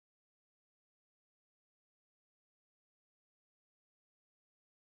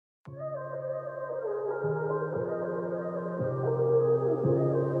A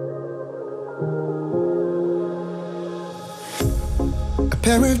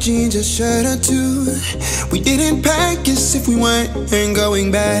pair of jeans, a shirt or two. We didn't pack as if we weren't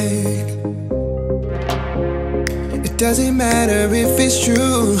going back. It doesn't matter if it's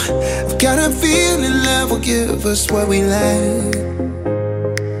true. I've got a feeling love will give us what we lack.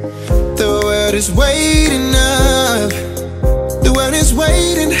 The world is waiting up. The world is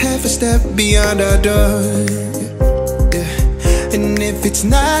waiting half a step beyond our door. Yeah. And if it's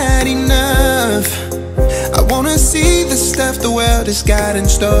not enough, I wanna see the stuff the world has got in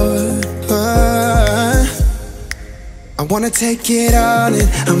store. I wanna take it all in,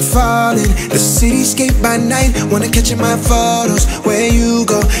 I'm falling. The cityscape by night, wanna catch in my photos. Where you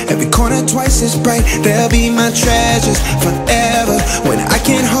go, every corner twice as bright. They'll be my treasures forever. When I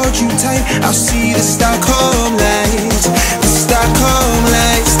can't hold you tight, I'll see the Stockholm lights. The Stockholm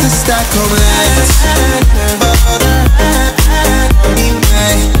lights, the Stockholm lights.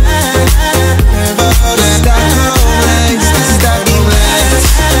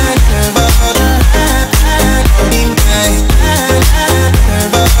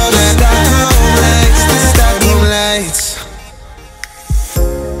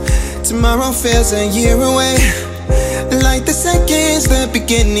 Tomorrow feels a year away, like the seconds, the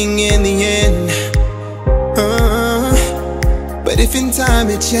beginning and the end. But if in time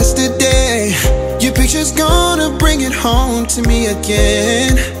it's yesterday, your picture's gonna bring it home to me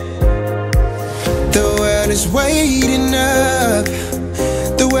again. The world is waiting up.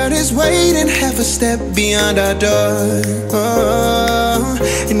 The world is waiting half a step beyond our door.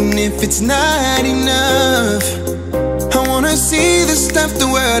 And if it's not enough, I wanna see the stuff the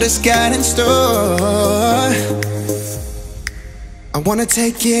world has got in store. I wanna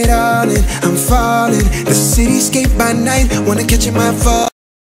take it all in, I'm falling. The cityscape by night, wanna catch in my fall.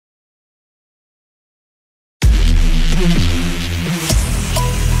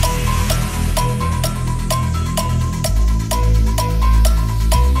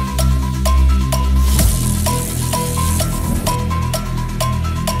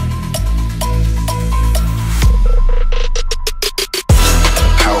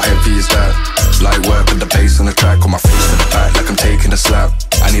 Light work with the bass on the track, on my face to the back like I'm taking a slap.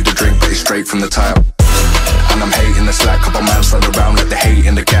 I need a drink but it's straight from the tap. And I'm hating the slack, couple man stand around like they hate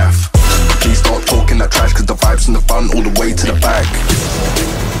in the gaff. Please stop talking that trash cause the vibes in the front all the way to the back.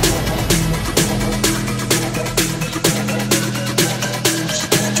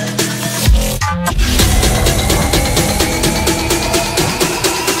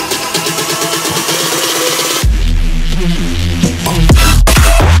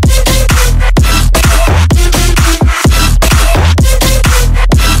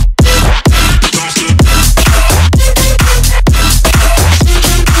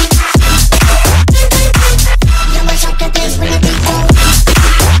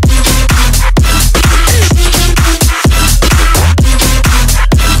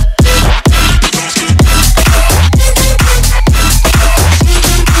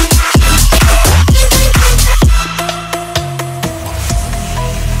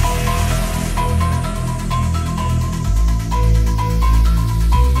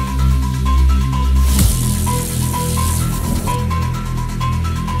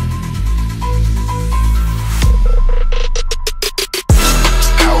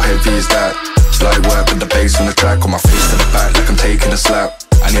 Light work with the bass on the track, on my face to the back like I'm taking a slap.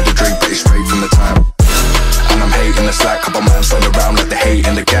 I need a drink but it's straight from the tap. And I'm hating the slack, couple man stand around like they hate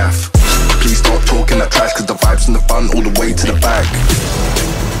in the gaff. Please stop talking that trash cause the vibes in the front all the way to the back.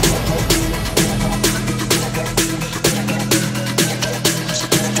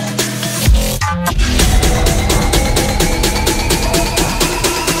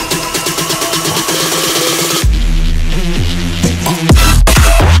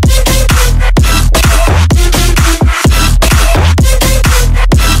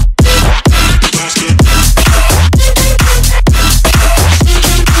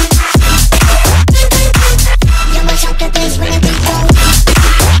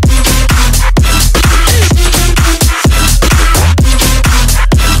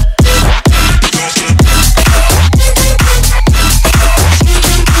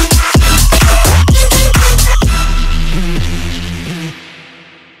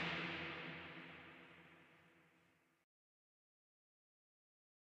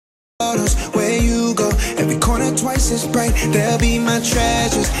 Where you go, every corner twice as bright. They'll be my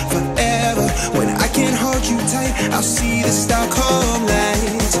treasures forever. When I can't hold you tight, I'll see the Stockholm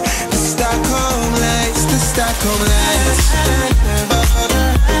lights. The Stockholm lights, the Stockholm lights. The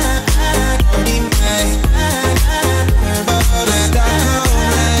Stockholm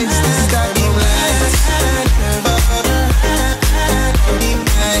lights.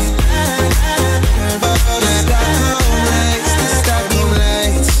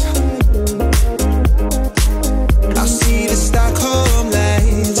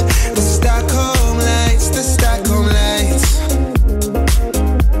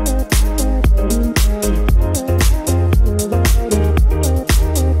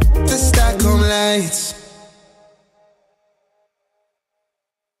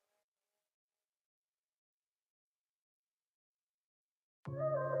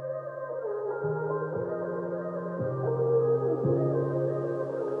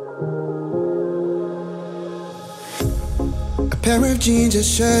 pair of jeans, a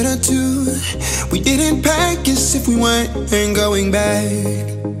shirt or two. We didn't pack as if we weren't going back.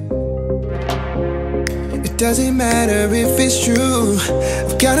 It doesn't matter if it's true.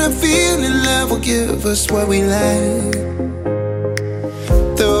 I've got a feeling love will give us what we lack.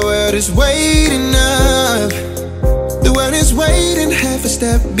 The world is waiting up. The world is waiting half a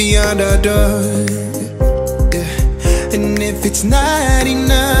step beyond our door. Yeah. And if it's not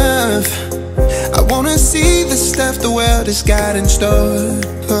enough, I wanna see the stuff the world has got in store.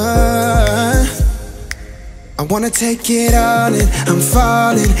 I wanna take it all in, I'm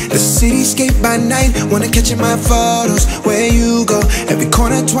falling. The cityscape by night, wanna catch in my photos. Where you go, every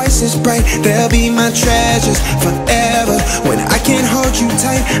corner twice as bright. They'll be my treasures forever. When I can't hold you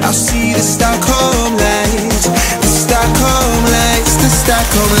tight, I'll see the Stockholm lights. The Stockholm lights, the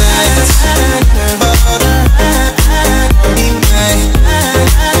Stockholm lights. The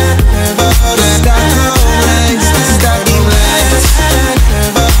Stockholm lights, the Stockholm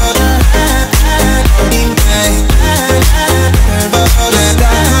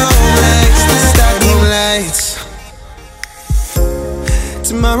lights.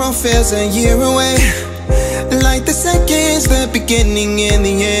 Tomorrow feels a year away, like the seconds, the beginning and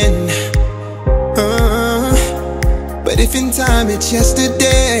the end. But if in time it's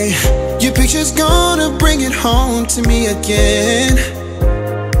yesterday, your picture's gonna bring it home to me again.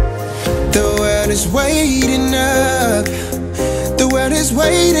 The world is waiting up. The world is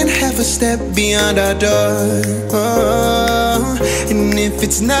waiting half a step beyond our door. And if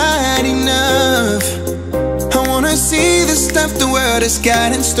it's not enough, I wanna see the stuff the world has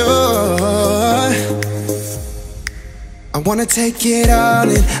got in store. I wanna take it all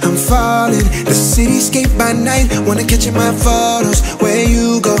in, I'm falling. The cityscape by night, wanna catch in my photos. Where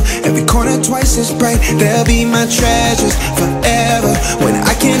you go, every corner twice as bright. They'll be my treasures forever. When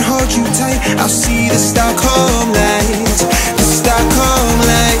I can't hold you tight, I'll see the Stockholm lights.